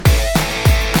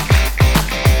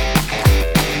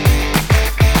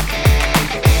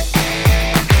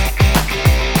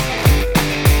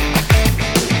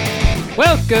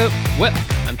Welcome. Well,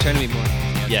 I'm trying to be more.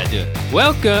 Yeah, do it.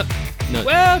 Welcome. No.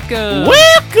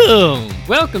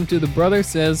 Welcome to the Brother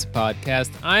Says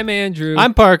podcast. I'm Andrew.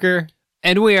 I'm Parker.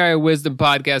 And we are a wisdom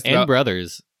podcast And about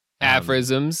brothers.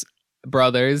 aphorisms,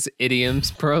 brothers,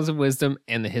 idioms, pearls of wisdom,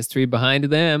 and the history behind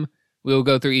them. We will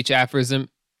go through each aphorism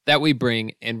that we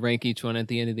bring and rank each one at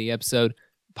the end of the episode,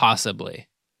 possibly,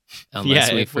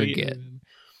 unless we forget.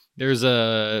 There's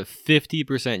a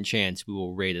 50% chance we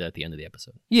will rate it at the end of the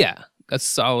episode. Yeah, a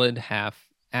solid half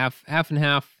and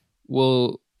half.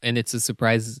 And it's a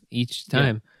surprise each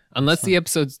time. Unless the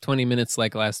episode's 20 minutes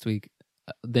like last week,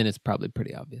 then it's probably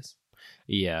pretty obvious.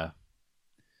 Yeah.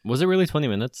 Was it really 20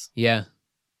 minutes? Yeah.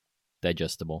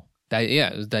 Digestible.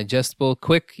 It was digestible,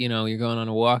 quick. You know, you're going on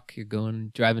a walk,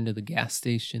 driving to the gas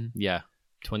station. Yeah.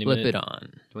 20 Flip minutes. it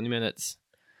on. 20 minutes.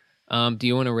 Do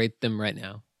you want to rate them right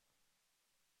now?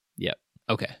 Yep.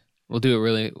 Okay. We'll do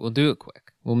it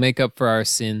quick. We'll make up for our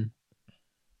sin.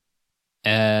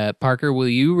 Parker, will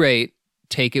you rate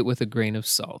Take It With a Grain of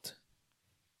Salt?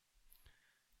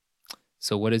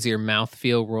 So what is your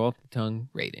mouthfeel, roll off the tongue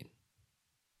rating?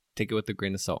 Take it with a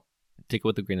grain of salt.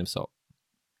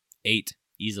 8.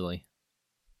 Easily.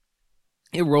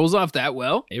 It rolls off that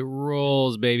well? It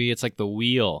rolls, baby. It's like the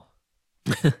wheel.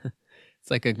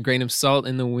 It's like a grain of salt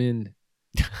in the wind.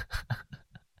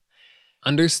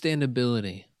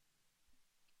 Understandability.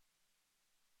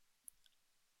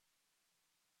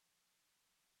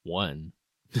 One.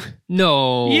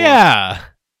 No. Yeah.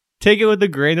 Take it with a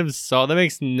grain of salt. That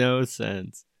makes no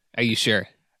sense. Are you sure?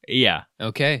 Yeah.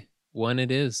 Okay. 1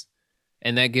 it is.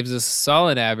 And that gives us a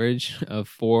solid average of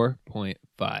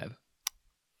 4.5.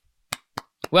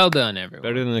 Well done, everyone.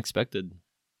 Better than expected.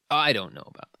 I don't know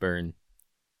about that. Burn.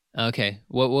 Okay.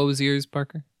 What was yours,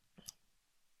 Parker?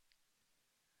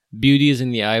 Beauty is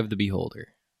in the eye of the beholder.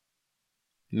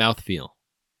 Mouthfeel.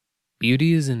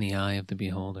 Beauty is in the eye of the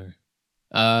beholder.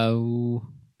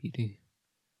 Beauty.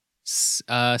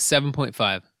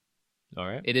 7.5. All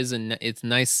right. It's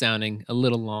nice sounding. A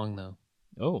little long though.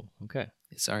 Oh, okay.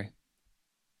 Sorry.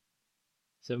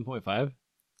 7.5?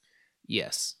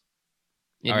 Yes.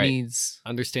 It All right. needs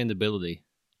Understandability.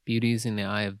 beauty is in the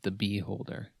eye of the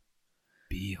beholder.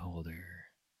 Beholder.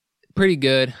 Pretty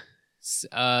good.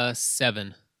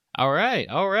 7. All right.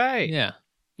 Yeah.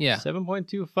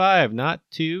 7.25. Not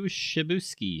too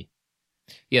shibuski.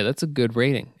 Yeah, that's a good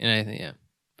rating. And I think, yeah,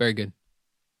 very good.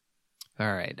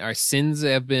 All right. Our sins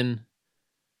have been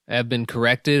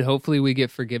corrected. Hopefully we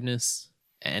get forgiveness.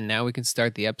 And now we can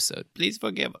start the episode. Please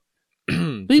forgive us.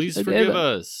 Please forgive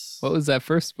us. What was that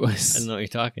first voice? I don't know what you're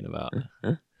talking about.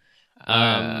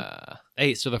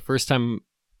 Hey, so for the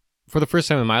first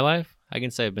time in my life, I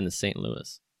can say I've been to St.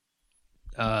 Louis.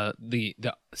 The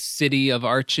city of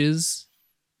arches.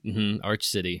 Mm-hmm. Arch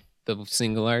City. The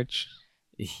single arch.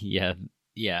 Yeah.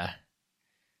 They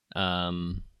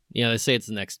say it's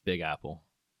the next Big Apple.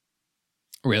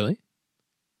 Really?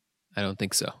 I don't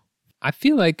think so. I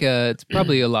feel like it's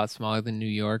probably a lot smaller than New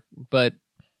York, but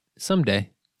someday.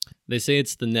 They say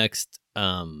it's the next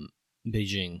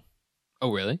Beijing.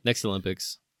 Oh, really? Next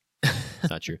Olympics. It's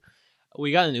not true.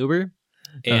 We got an Uber,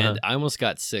 and I almost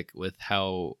got sick with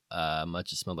how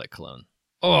much it smelled like cologne.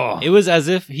 Oh. It was as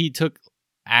if he took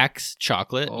Axe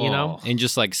chocolate, and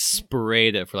just like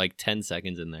sprayed it for like 10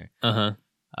 seconds in there. I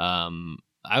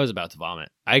was about to vomit.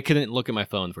 I couldn't look at my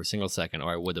phone for a single second,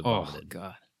 or I would have vomited. Oh,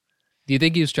 God. Do you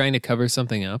think he was trying to cover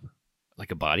something up?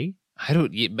 Like a body? I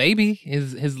don't. Maybe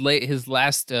his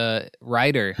last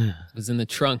rider was in the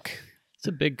trunk. It's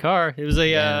a big car. It was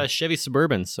a Chevy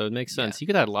Suburban, so it makes sense. Yeah. He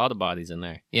could have had a lot of bodies in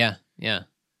there. Yeah.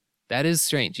 That is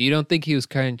strange. You don't think he was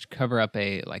trying to cover up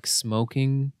a like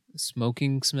smoking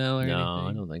smell or anything? No,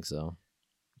 I don't think so.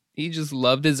 He just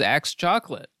loved his Axe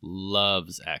chocolate.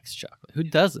 Loves Axe chocolate. Who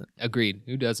doesn't? Agreed.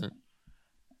 Who doesn't?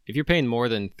 If you're paying more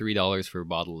than $3 for a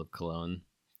bottle of cologne,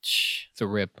 it's a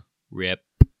rip.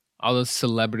 All those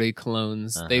celebrity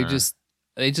colognes, they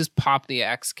just pop the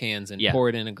Axe cans and pour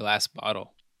it in a glass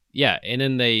bottle. Yeah, and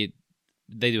then they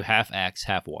do half Axe,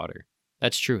 half water.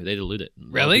 That's true. They dilute it.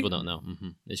 Really? People don't know. Mm-hmm.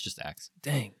 It's just Axe.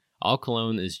 Dang. All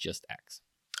cologne is just Axe.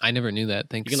 I never knew that.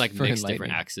 Thanks. You can like for mix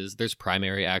different Axes. There's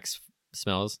primary Axe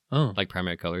smells. Oh, like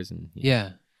primary colors and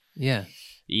yeah.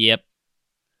 Yep.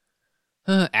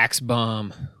 Axe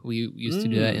bomb. We used to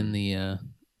do that in the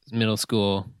middle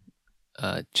school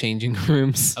changing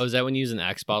rooms. Oh, is that when you use an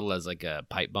Axe bottle as like a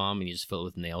pipe bomb and you just fill it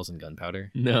with nails and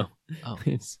gunpowder? No. Oh.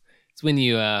 It's when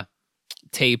you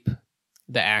tape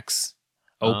the Axe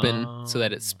open so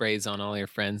that it sprays on all your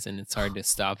friends and it's hard to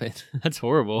stop it. That's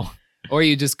horrible. Or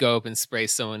you just go up and spray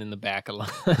someone in the back a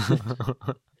lot.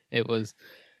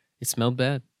 It smelled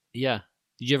bad. Yeah.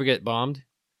 Did you ever get bombed?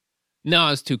 No,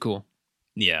 it's too cool.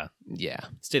 Yeah. Yeah.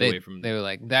 Stayed away from. They were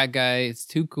like, that guy is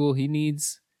too cool. He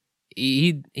needs.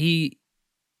 Yeah,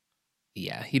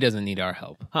 he doesn't need our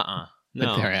help. No.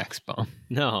 With their Axe bomb.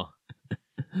 No.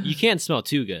 You can't smell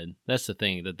too good. That's the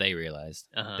thing that they realized.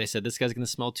 Uh-huh. They said, this guy's going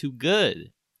to smell too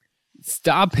good.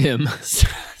 Stop him.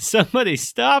 Somebody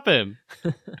stop him.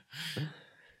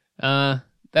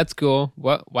 That's cool.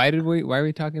 Why are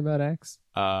we talking about Axe?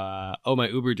 My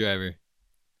Uber driver.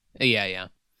 Yeah.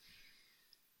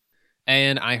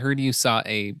 And I heard you saw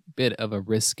a bit of a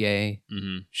risque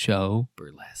show.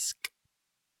 Burlesque.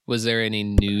 Was there any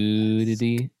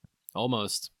nudity?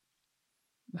 Almost.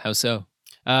 How so?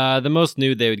 The most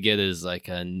nude they would get is like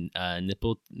a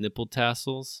nipple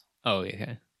tassels. Oh,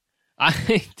 okay.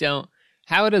 I don't.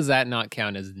 How does that not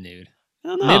count as nude? I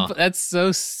don't know. That's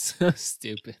so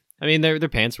stupid. I mean, their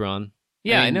pants were on.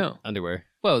 Yeah, I know. Underwear.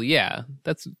 Well, yeah,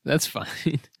 that's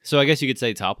fine. So I guess you could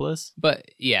say topless. But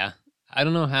yeah, I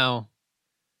don't know how.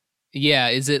 Yeah,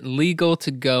 is it legal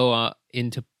to go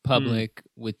into public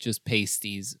with just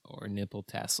pasties or nipple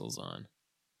tassels on?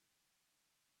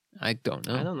 I don't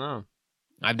know.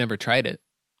 I've never tried it.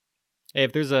 Hey,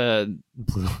 if there's a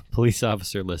police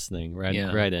officer listening, right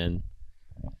in.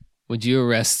 Would you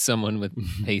arrest someone with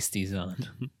pasties on?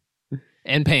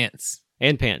 And pants.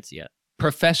 And pants, yeah.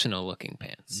 Professional looking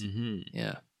pants. Mm-hmm.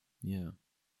 Yeah. You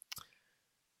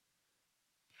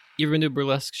ever been to a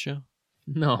burlesque show?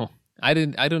 No. I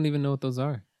don't even know what those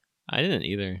are. I didn't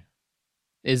either.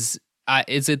 Is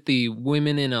it the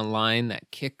women in a line that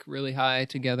kick really high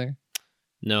together?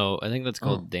 No, I think that's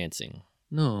called dancing.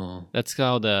 No. That's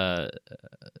called the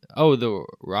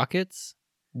Rockets?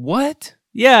 What?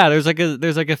 Yeah, there's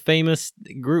like a famous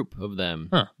group of them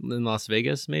in Las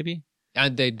Vegas, maybe.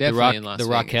 They definitely in Las Vegas.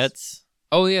 The Rockettes.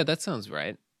 Oh yeah, that sounds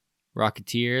right.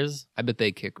 Rocketeers. I bet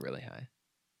they kick really high.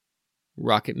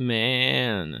 Rocket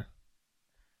Man.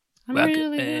 I'm Rocket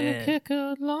really Man. gonna kick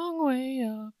a long way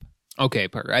up. Okay,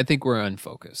 Parker. I think we're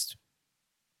unfocused.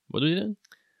 What did we do?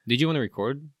 Did you want to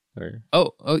record? Or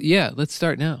Oh yeah. Let's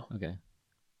start now. okay.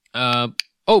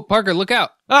 Parker, look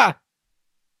out! Ah.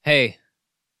 Hey.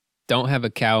 Don't have a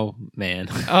cow, man.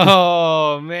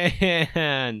 Oh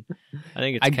man, I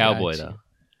think it's cowboy though.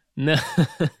 No,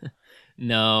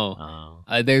 no.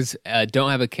 There's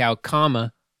don't have a cow,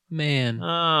 comma man.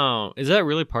 Oh, is that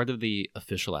really part of the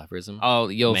official aphorism? Oh,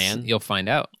 you'll find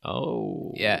out.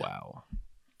 Oh, yeah. Wow.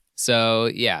 So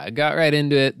yeah, I got right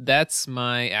into it. That's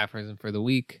my aphorism for the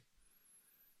week.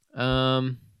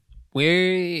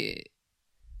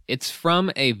 It's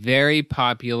from a very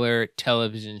popular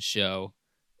television show.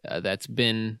 That's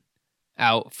been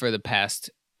out for the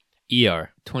past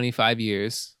 25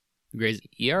 years. Grey's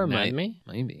ER maybe.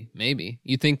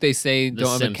 You think they say The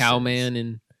don't have a cow Simpsons. man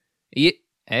and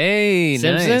hey,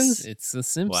 Simpsons? nice. It's the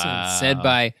Simpsons. Wow. Said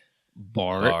by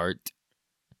Bart.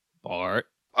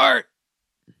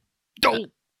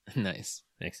 Don't. Nice.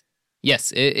 Thanks.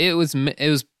 Yes, it was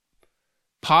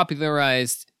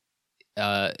popularized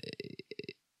by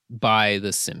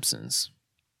the Simpsons,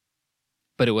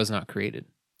 but it was not created.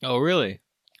 Oh, really?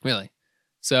 Really.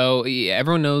 So yeah,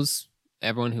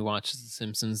 everyone who watches The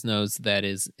Simpsons knows that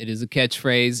it is a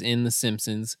catchphrase in The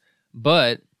Simpsons,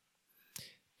 but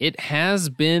it has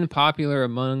been popular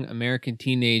among American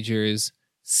teenagers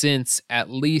since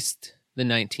at least the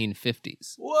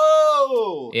 1950s.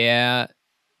 Whoa! Yeah.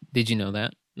 Did you know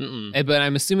that? Mm-mm. But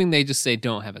I'm assuming they just say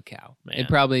don't have a cow. Man. It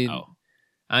probably,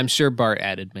 I'm sure Bart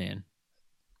added man.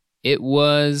 It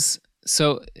was,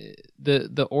 so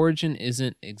the origin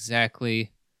isn't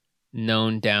exactly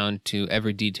known down to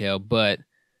every detail, but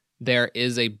there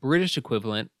is a British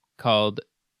equivalent called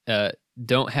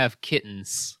don't have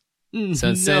kittens. So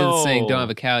instead of saying don't have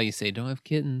a cow, you say don't have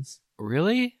kittens.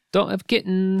 Really? Don't have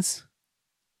kittens.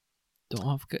 Don't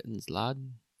have kittens, lad.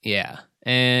 Yeah.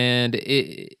 And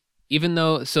even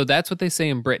though, so that's what they say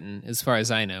in Britain, as far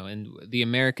as I know, and the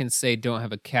Americans say don't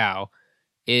have a cow,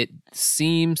 it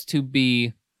seems to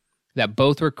be that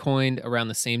both were coined around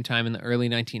the same time in the early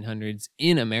 1900s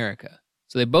in America.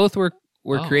 So they both were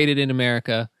created in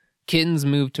America. Kittens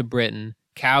moved to Britain.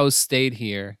 Cows stayed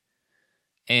here.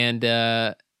 And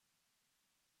the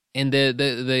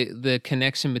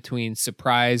connection between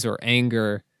surprise or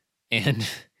anger and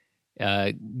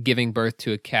giving birth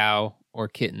to a cow or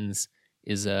kittens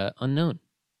is unknown.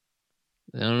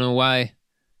 I don't know why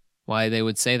they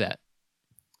would say that.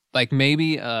 Like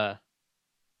maybe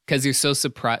because you're so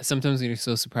surprised. Sometimes when you're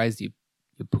so surprised, you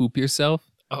poop yourself.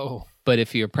 Oh, but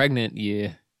if you're pregnant,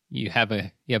 you have a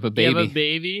baby. You have a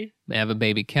baby? They have a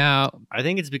baby cow. I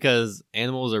think it's because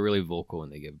animals are really vocal when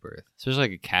they give birth, especially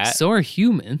like a cat. So are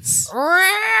humans.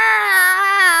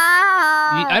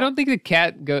 I don't think the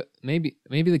cat go. Maybe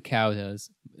the cow does.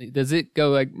 Does it go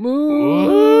like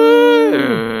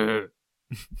moo?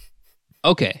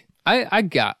 Okay, I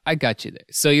got you there.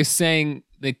 So you're saying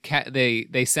the cat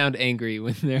they sound angry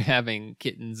when they're having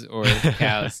kittens or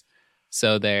cows.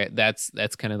 So that's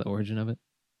kind of the origin of it.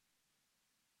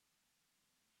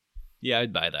 Yeah,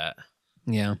 I'd buy that.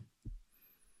 Yeah.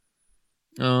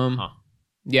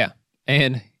 Yeah,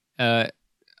 and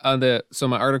so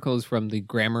my article is from the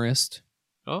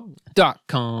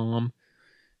Grammarist.com,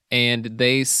 and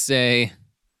they say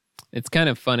it's kind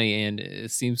of funny and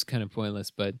it seems kind of pointless,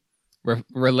 but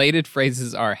related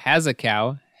phrases are has a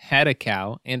cow, had a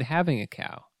cow, and having a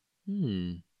cow.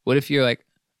 What if you're like,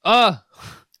 oh,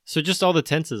 so just all the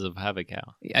tenses of have a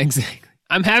cow? Yeah, exactly.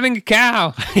 I'm having a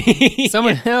cow.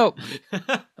 Someone help!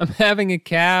 I'm having a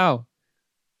cow.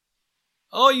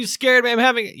 Oh, you scared me. I'm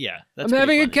having I'm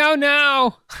having a cow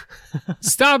now.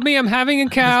 Stop me. I'm having a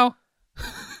cow.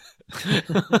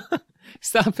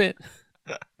 Stop it.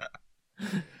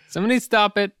 Somebody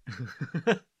stop it.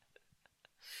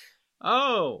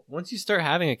 Oh, once you start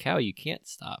having a cow, you can't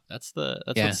stop. That's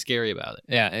what's scary about it.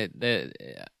 Yeah,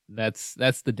 that's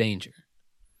the danger.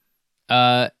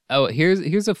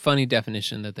 Here's a funny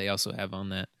definition that they also have on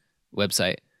that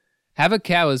website. Have a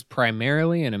cow is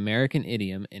primarily an American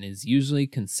idiom and is usually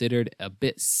considered a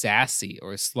bit sassy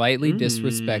or slightly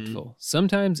disrespectful,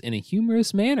 sometimes in a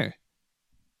humorous manner.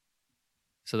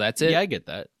 So that's it. Yeah, I get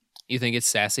that. You think it's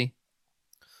sassy?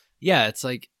 Yeah, it's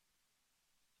like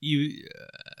I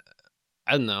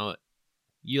don't know.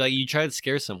 You try to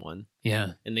scare someone.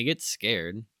 Yeah. And they get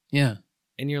scared. Yeah.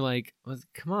 And you're like, well,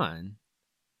 come on.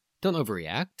 Don't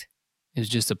overreact. It was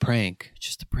just a prank. It's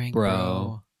just a prank,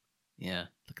 bro. Yeah.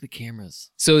 Look at the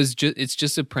cameras. So it's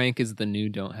just a prank is the new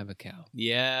don't have a cow.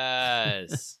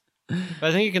 Yes. But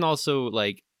I think you can also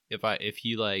like I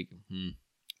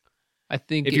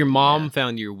think if your mom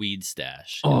found your weed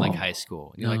stash in like high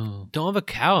school, and you're like, don't have a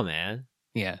cow, man.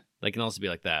 Yeah. Like can also be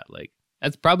like that. Like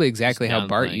that's probably exactly how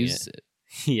Bart used it.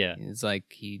 Yeah. It's like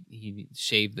he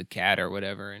shaved the cat or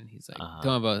whatever, and he's like,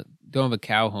 don't have a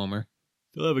cow, Homer.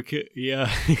 Don't have a kid. Yeah.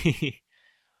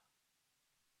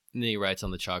 And then he writes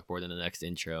on the chalkboard in the next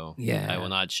intro. Yeah. I will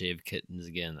not shave kittens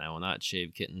again. I will not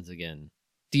shave kittens again.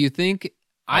 Do you think?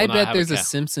 I bet there's a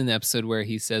Simpson episode where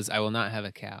he says, I will not have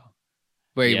a cow.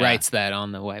 Where he writes that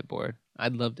on the whiteboard.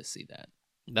 I'd love to see that.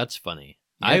 That's funny.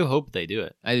 Yep. I hope they do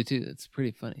it. I do too. It's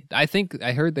pretty funny. I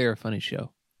heard they're a funny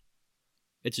show.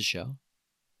 It's a show?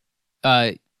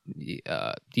 Do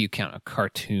you count a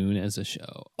cartoon as a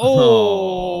show?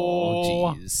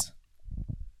 Oh, jeez.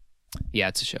 Yeah,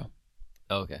 it's a show.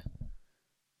 Okay.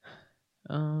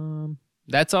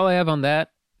 That's all I have on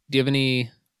that. Do you have any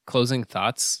closing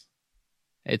thoughts?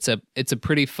 It's a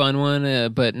pretty fun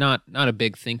one, but not a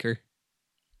big thinker,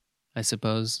 I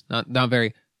suppose. Not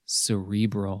very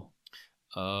cerebral.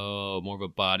 Oh, more of a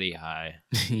body high.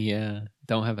 Yeah.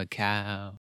 Don't have a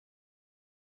cow.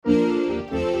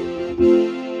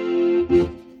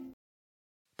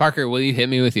 Parker, will you hit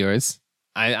me with yours?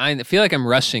 I feel like I'm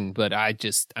rushing, but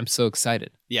I'm so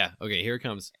excited. Yeah. Okay, here it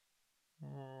comes.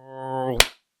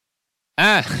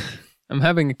 I'm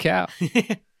having a cow.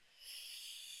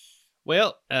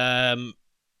 Well, I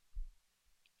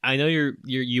know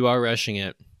you are rushing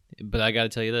it, but I got to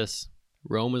tell you this: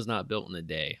 Rome was not built in a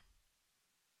day.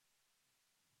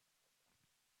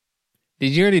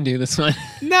 Did you already do this one?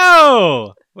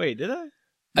 No. Wait, did I?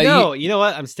 No. You know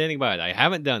what? I'm standing by it. I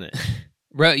haven't done it.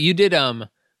 Bro, you did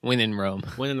When in Rome.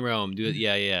 When in Rome. Do it.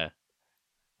 Yeah.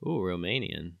 Ooh,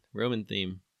 Romanian. Roman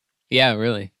theme. Yeah,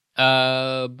 really.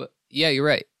 But yeah, you're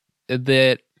right.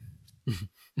 That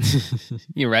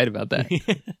you're right about that.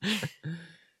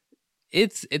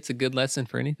 It's a good lesson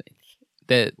for anything.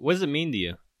 That what does it mean to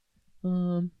you?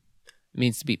 It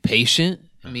means to be patient.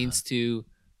 It means to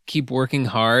keep working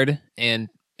hard, and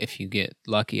if you get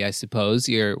lucky, I suppose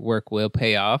your work will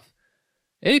pay off.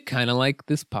 It's kind of like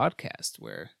this podcast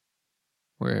where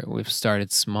we've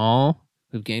started small,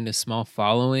 we've gained a small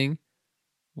following,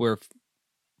 we're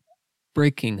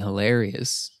freaking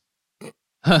hilarious.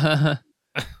 And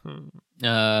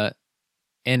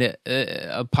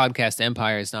a podcast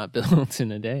empire is not built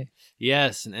in a day.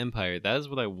 Yes, an empire. That is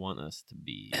what I want us to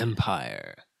be.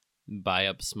 Empire. Buy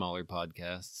up smaller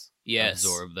podcasts. Yes.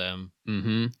 Absorb them.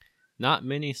 Mm-hmm. Not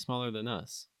many smaller than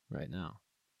us right now.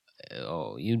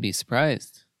 Oh, you'd be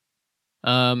surprised.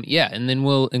 Yeah, and then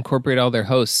we'll incorporate all their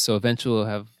hosts. So eventually we'll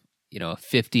have, a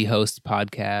 50 host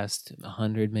podcast,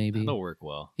 100 maybe. That'll work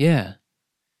well. Yeah.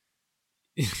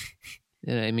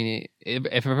 I mean,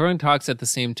 if everyone talks at the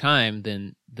same time,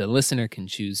 then the listener can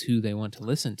choose who they want to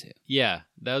listen to. Yeah,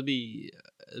 that would be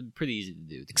pretty easy to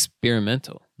do.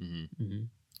 Experimental. Mm-hmm.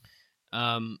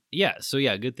 Mm-hmm. So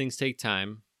good things take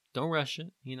time. Don't rush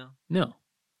it, No.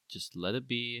 Just let it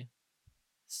be.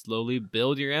 Slowly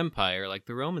build your empire like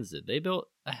the Romans did. They built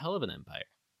a hell of an empire.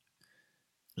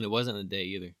 And it wasn't a day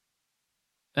either.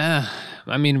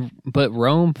 But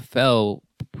Rome fell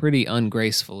pretty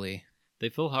ungracefully. They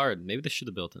fell hard. Maybe they should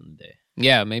have built it in a day.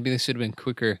 Yeah, maybe they should have been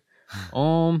quicker.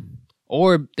 Or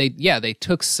they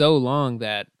took so long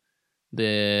that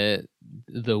the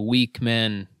weak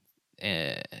men,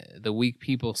 the weak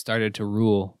people started to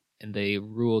rule, and they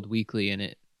ruled weakly, and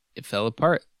it fell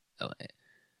apart.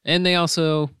 And they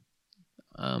also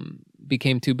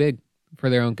became too big for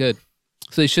their own good.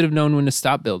 So they should have known when to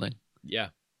stop building. Yeah.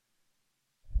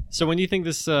 So when do you think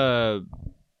this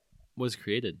was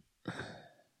created?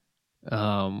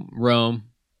 Rome.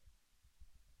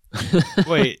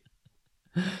 Wait.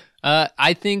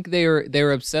 I think they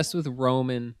were obsessed with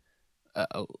Roman,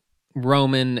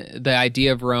 the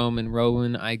idea of Rome and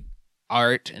Roman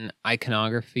art and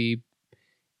iconography.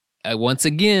 Once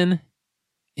again,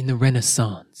 in the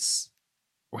Renaissance.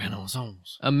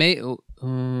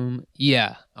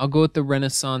 Yeah, I'll go with the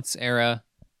Renaissance era.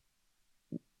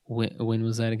 When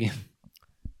was that again?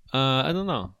 I don't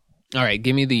know. All right,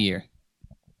 give me the year.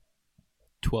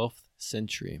 12th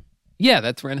century. Yeah,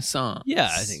 that's Renaissance. Yeah,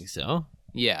 I think so.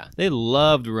 Yeah. They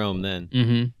loved Rome then.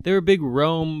 Mm-hmm. They were big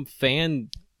Rome fan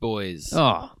boys.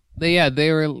 Oh, they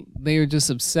were just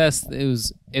obsessed. It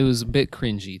was a bit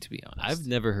cringy, to be honest. I've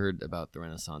never heard about the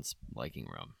Renaissance liking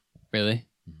Rome. Really?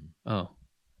 Mm-hmm. Oh.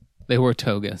 They wore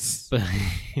togas. But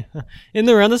in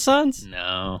the Renaissance?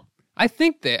 No. I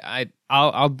think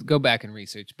I'll go back and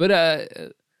research.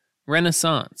 But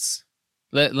Renaissance.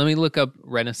 Let me look up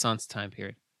Renaissance time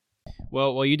period.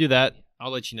 Well, while you do that,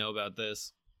 I'll let you know about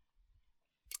this.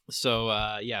 So,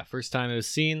 first time it was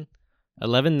seen,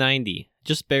 1190,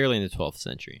 just barely in the 12th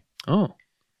century. Oh.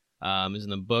 It was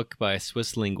in a book by a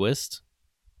Swiss linguist.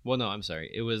 Well, no, I'm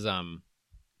sorry. It was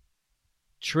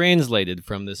translated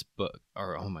from this book.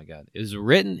 It was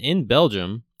written in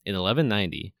Belgium in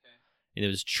 1190, and it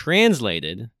was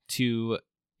translated to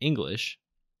English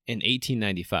in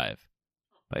 1895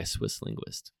 by a Swiss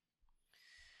linguist.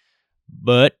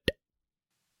 But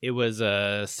it was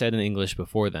said in English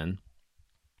before then.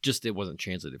 Just it wasn't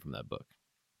translated from that book.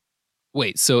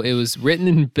 Wait, so it was written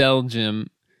in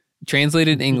Belgium,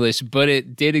 translated in English, but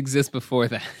it did exist before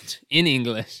that in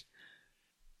English.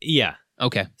 Yeah.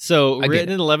 Okay. So written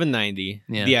in 1190,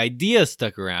 yeah. The idea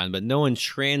stuck around, but no one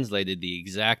translated the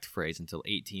exact phrase until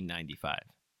 1895.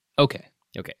 Okay.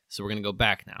 Okay, so we're going to go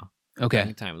back now. Okay. Back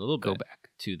in time a little bit. Go back.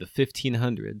 To the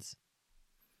 1500s.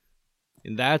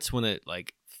 And that's when it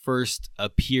first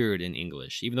appeared in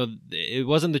English, even though it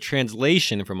wasn't the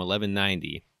translation from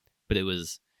 1190, but it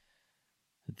was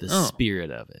the spirit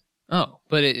of it. Oh,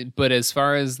 but as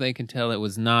far as they can tell, it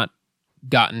was not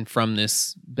gotten from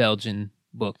this Belgian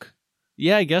book.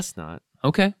 Yeah, I guess not.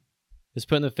 Okay. It was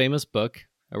put in a famous book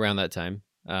around that time,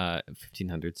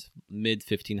 1500s, mid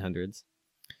 1500s.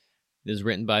 It was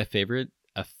written by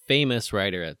a famous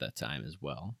writer at that time as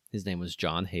well. His name was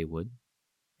John Haywood.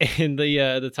 And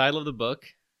the title of the book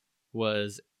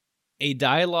was A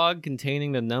Dialogue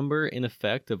Containing the Number and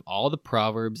Effect of All the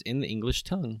Proverbs in the English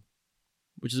Tongue,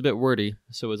 which is a bit wordy,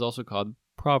 so it's also called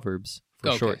Proverbs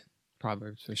for short.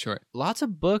 Proverbs for short. Lots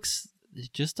of books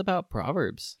just about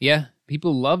Proverbs. Yeah,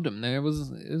 people loved them. There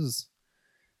wasn't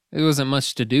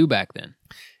much to do back then.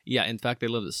 Yeah, in fact, they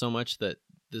loved it so much that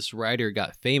this writer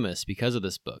got famous because of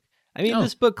this book. I mean,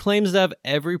 This book claims to have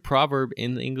every proverb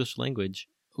in the English language.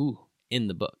 In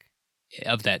the book.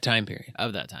 Of that time period.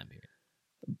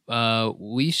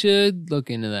 We should look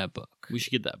into that book. We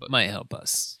should get that book. Might help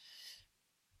us.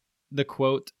 The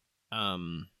quote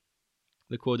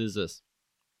is this.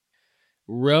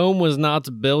 Rome was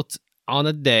not built on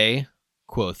a day,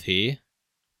 quoth he,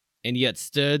 and yet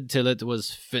stood till it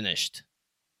was finished.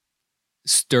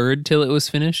 Stirred till it was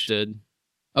finished? Stood.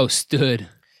 Oh, stood.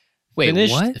 Wait,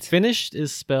 finished, what? Finished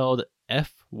is spelled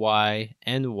F-Y-N-Y-S-H-T.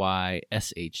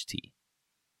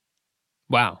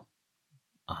 Wow.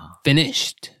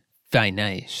 Finished.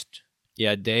 Finished.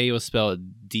 Yeah, day was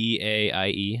spelled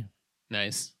D-A-I-E.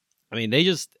 Nice. I mean, they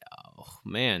just... Oh,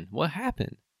 man. What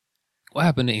happened? What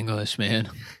happened to English, man?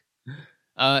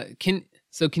 Can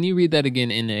you read that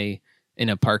again in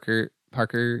a Parker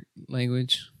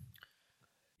language?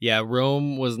 Yeah,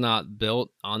 Rome was not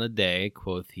built on a day,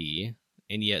 quoth he,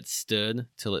 and yet stood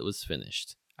till it was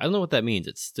finished. I don't know what that means.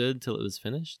 It stood till it was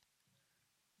finished?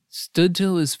 Stood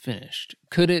till it was finished.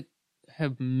 Could it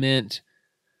have meant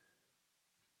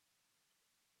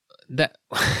that...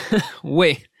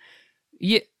 Wait.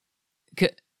 Yeah.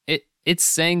 It's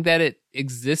saying that it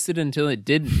existed until it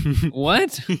didn't.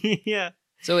 What? Yeah.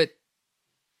 So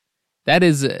that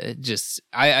is just,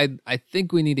 I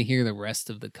think we need to hear the rest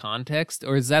of the context,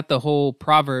 or is that the whole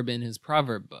proverb in his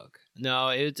proverb book? No,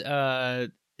 it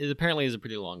apparently is a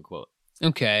pretty long quote.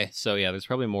 Okay. So yeah, there's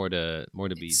probably more to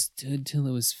be. It stood till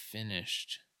it was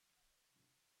finished.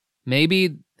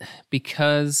 Maybe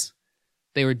because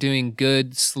they were doing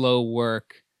good, slow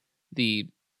work, the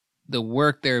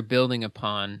work they were building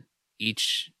upon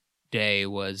each day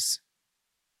was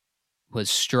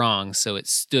strong, so it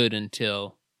stood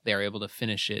until they were able to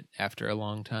finish it after a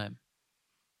long time.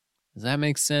 Does that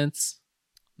make sense?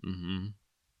 Mm-hmm.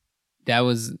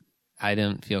 I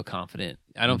didn't feel confident.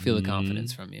 I don't feel the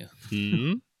confidence from you.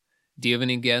 Mm-hmm. Do you have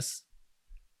any guess?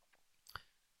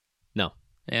 No.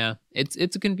 Yeah,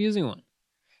 it's a confusing one.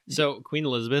 So Queen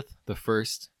Elizabeth, the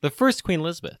first Queen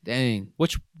Elizabeth. Dang.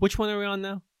 Which one are we on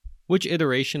now? Which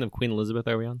iteration of Queen Elizabeth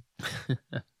are we on?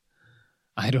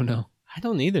 I don't know. I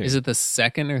don't either. Is it the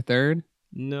second or third?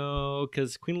 No,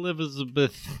 because Queen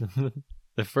Elizabeth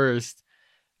the first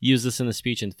used this in a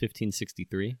speech in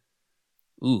 1563.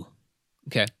 Ooh.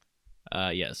 Okay.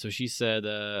 Yeah. So she said,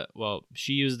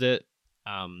 she used it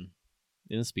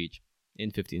in a speech in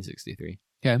 1563.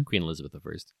 Okay. Queen Elizabeth the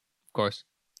first. Of course.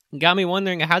 Got me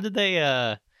wondering, how did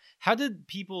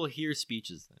people hear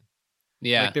speeches then?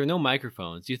 Yeah. Like, there were no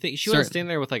microphones. Do you think she wasn't standing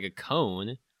there with like a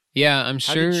cone? Yeah, I'm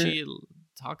sure. How did she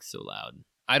talk so loud?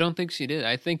 I don't think she did.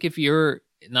 I think if you're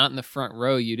not in the front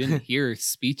row, you didn't hear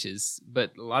speeches,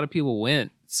 but a lot of people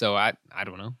went. So I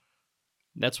don't know.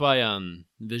 That's why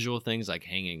visual things like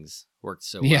hangings worked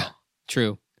so well. Yeah,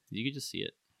 true. You could just see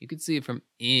it. You could see it from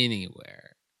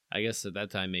anywhere. I guess at that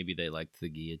time maybe they liked the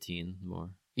guillotine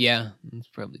more. Yeah, that's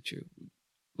probably true.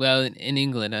 Well, in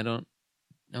England, I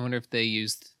wonder if they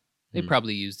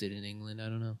probably used it in England. I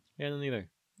don't know. Yeah, I don't either.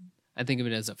 I think of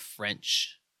it as a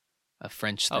French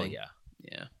thing. Oh, yeah.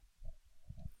 Yeah.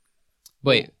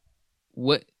 Wait,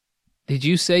 what? Did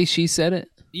you say she said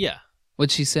it? Yeah.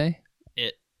 What'd she say?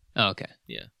 It. Oh, okay.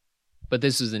 Yeah. But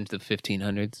this was into the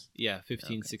 1500s? Yeah,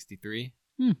 1563.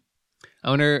 Okay. I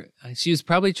wonder, she was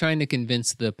probably trying to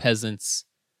convince the peasants.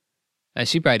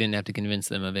 She probably didn't have to convince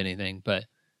them of anything, but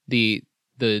the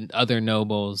other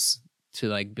nobles to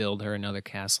like build her another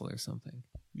castle or something.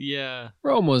 Yeah.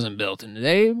 Rome wasn't built in a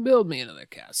day. Build me another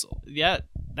castle. Yeah,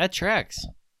 that tracks.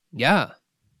 Yeah.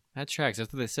 That tracks.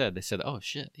 That's what they said. They said, oh,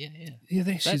 shit. Yeah.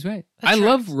 She's right. I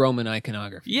love Roman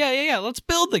iconography. Yeah. Let's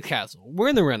build the castle. We're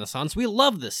in the Renaissance. We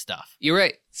love this stuff. You're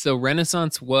right. So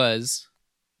Renaissance was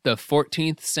the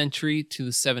 14th century to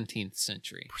the 17th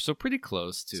century. So pretty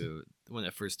close to when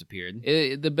it first appeared.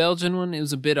 The Belgian one, it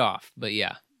was a bit off, but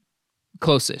yeah.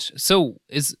 Close-ish. So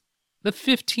is the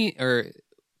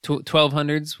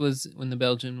 1200s was when the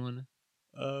Belgian one?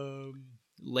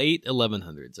 Late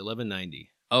 1100s, 1190.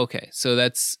 Okay, so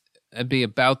that'd be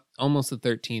about almost the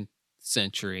 13th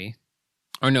century.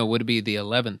 Or no, would it be the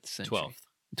 11th century?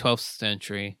 12th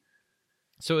century.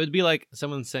 So it'd be like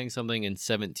someone saying something in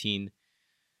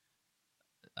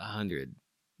 1700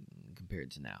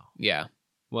 compared to now. Yeah.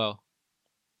 Well,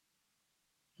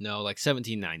 no, like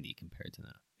 1790 compared to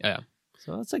now. Yeah.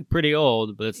 So that's like pretty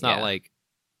old, but it's not like,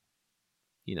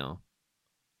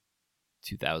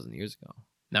 2,000 years ago.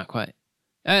 Not quite.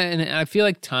 And I feel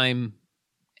like time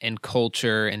and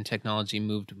culture and technology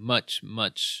moved much,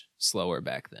 much slower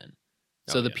back then.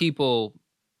 So the people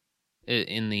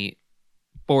in the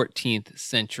 14th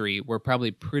century were probably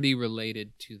pretty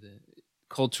related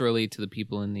culturally to the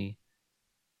people in the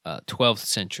 12th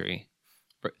century,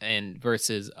 and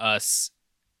versus us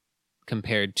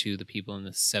compared to the people in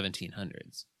the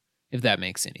 1700s, if that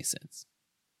makes any sense.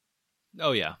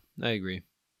 Oh, yeah, I agree.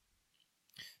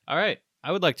 All right,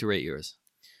 I would like to rate yours.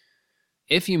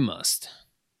 If you must.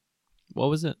 What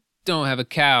was it? Don't have a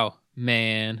cow,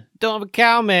 man. Don't have a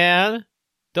cow, man.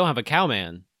 Don't have a cow,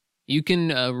 man. You can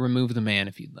remove the man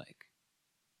if you'd like.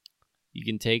 You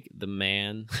can take the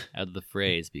man out of the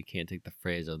phrase, but you can't take the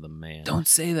phrase out of the man. Don't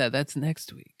say that. That's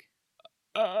next week.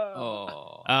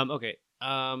 Okay.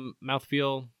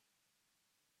 Mouthfeel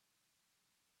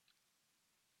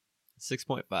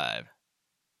 6.5. I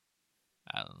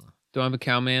don't know. Don't have a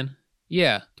cow, man?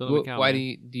 Yeah. Don't have a cow, why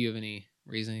man. do you have any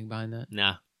reasoning behind that?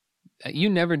 Nah. You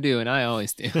never do, and I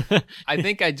always do. I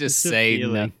think I just say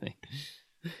nothing.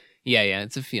 Yeah,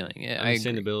 it's a feeling. Yeah,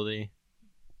 understandability.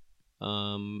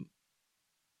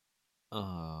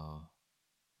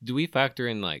 Do we factor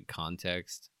in like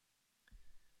context?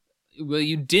 Well,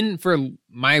 you didn't for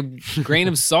my grain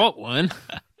of salt one.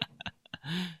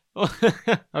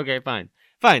 Okay, fine.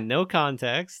 No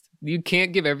context. You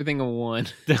can't give everything a 1.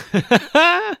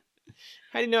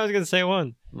 How do you know I was going to say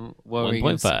 1?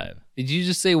 1.5. Did you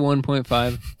just say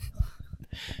 1.5?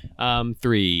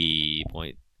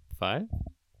 3.5.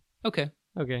 Okay.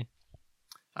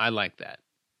 I like that.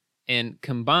 And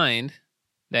combined,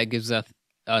 that gives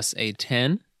us a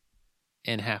 10,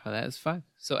 and half of that is 5.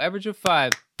 So average of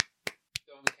 5. Don't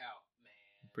have a cow, man.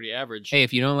 Pretty average. Hey,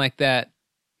 if you don't like that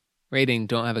rating,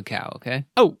 don't have a cow, okay?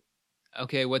 Oh.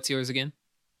 Okay, what's yours again?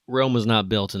 Rome was not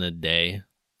built in a day.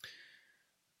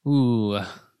 Ooh,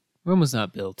 Rome was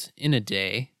not built in a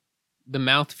day. The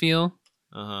mouthfeel?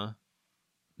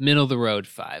 Middle of the road,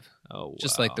 5. Oh,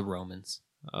 just like the Romans.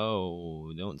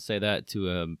 Oh, don't say that to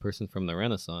a person from the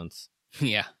Renaissance.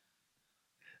 Yeah.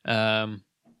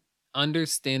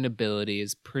 Understandability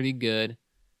is pretty good.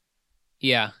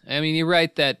 Yeah, I mean, you're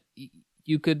right that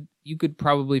you could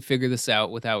probably figure this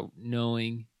out without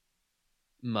knowing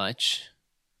much.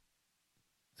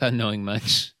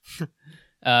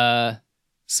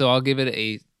 So I'll give it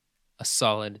a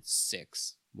solid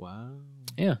 6. Wow.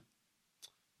 Yeah.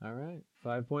 All right.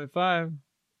 5.5.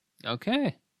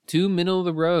 Okay. 2 middle of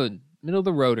the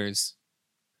roaders.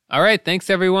 All right. Thanks,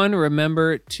 everyone.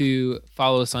 Remember to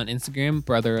follow us on Instagram,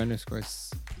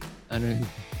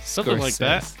 something like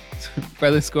that.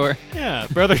 Brother score. Yeah.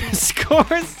 Brother score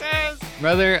says.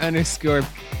 Brother _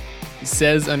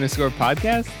 says _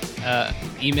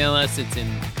 podcast. Email us. It's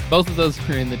in both of those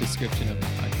are in the description of the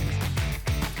podcast.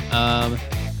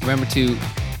 Remember to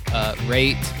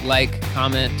rate, like,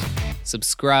 comment,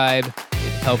 subscribe.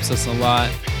 It helps us a lot.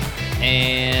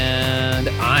 And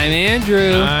I'm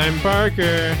Andrew. I'm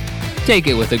Parker. Take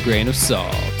it with a grain of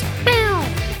salt.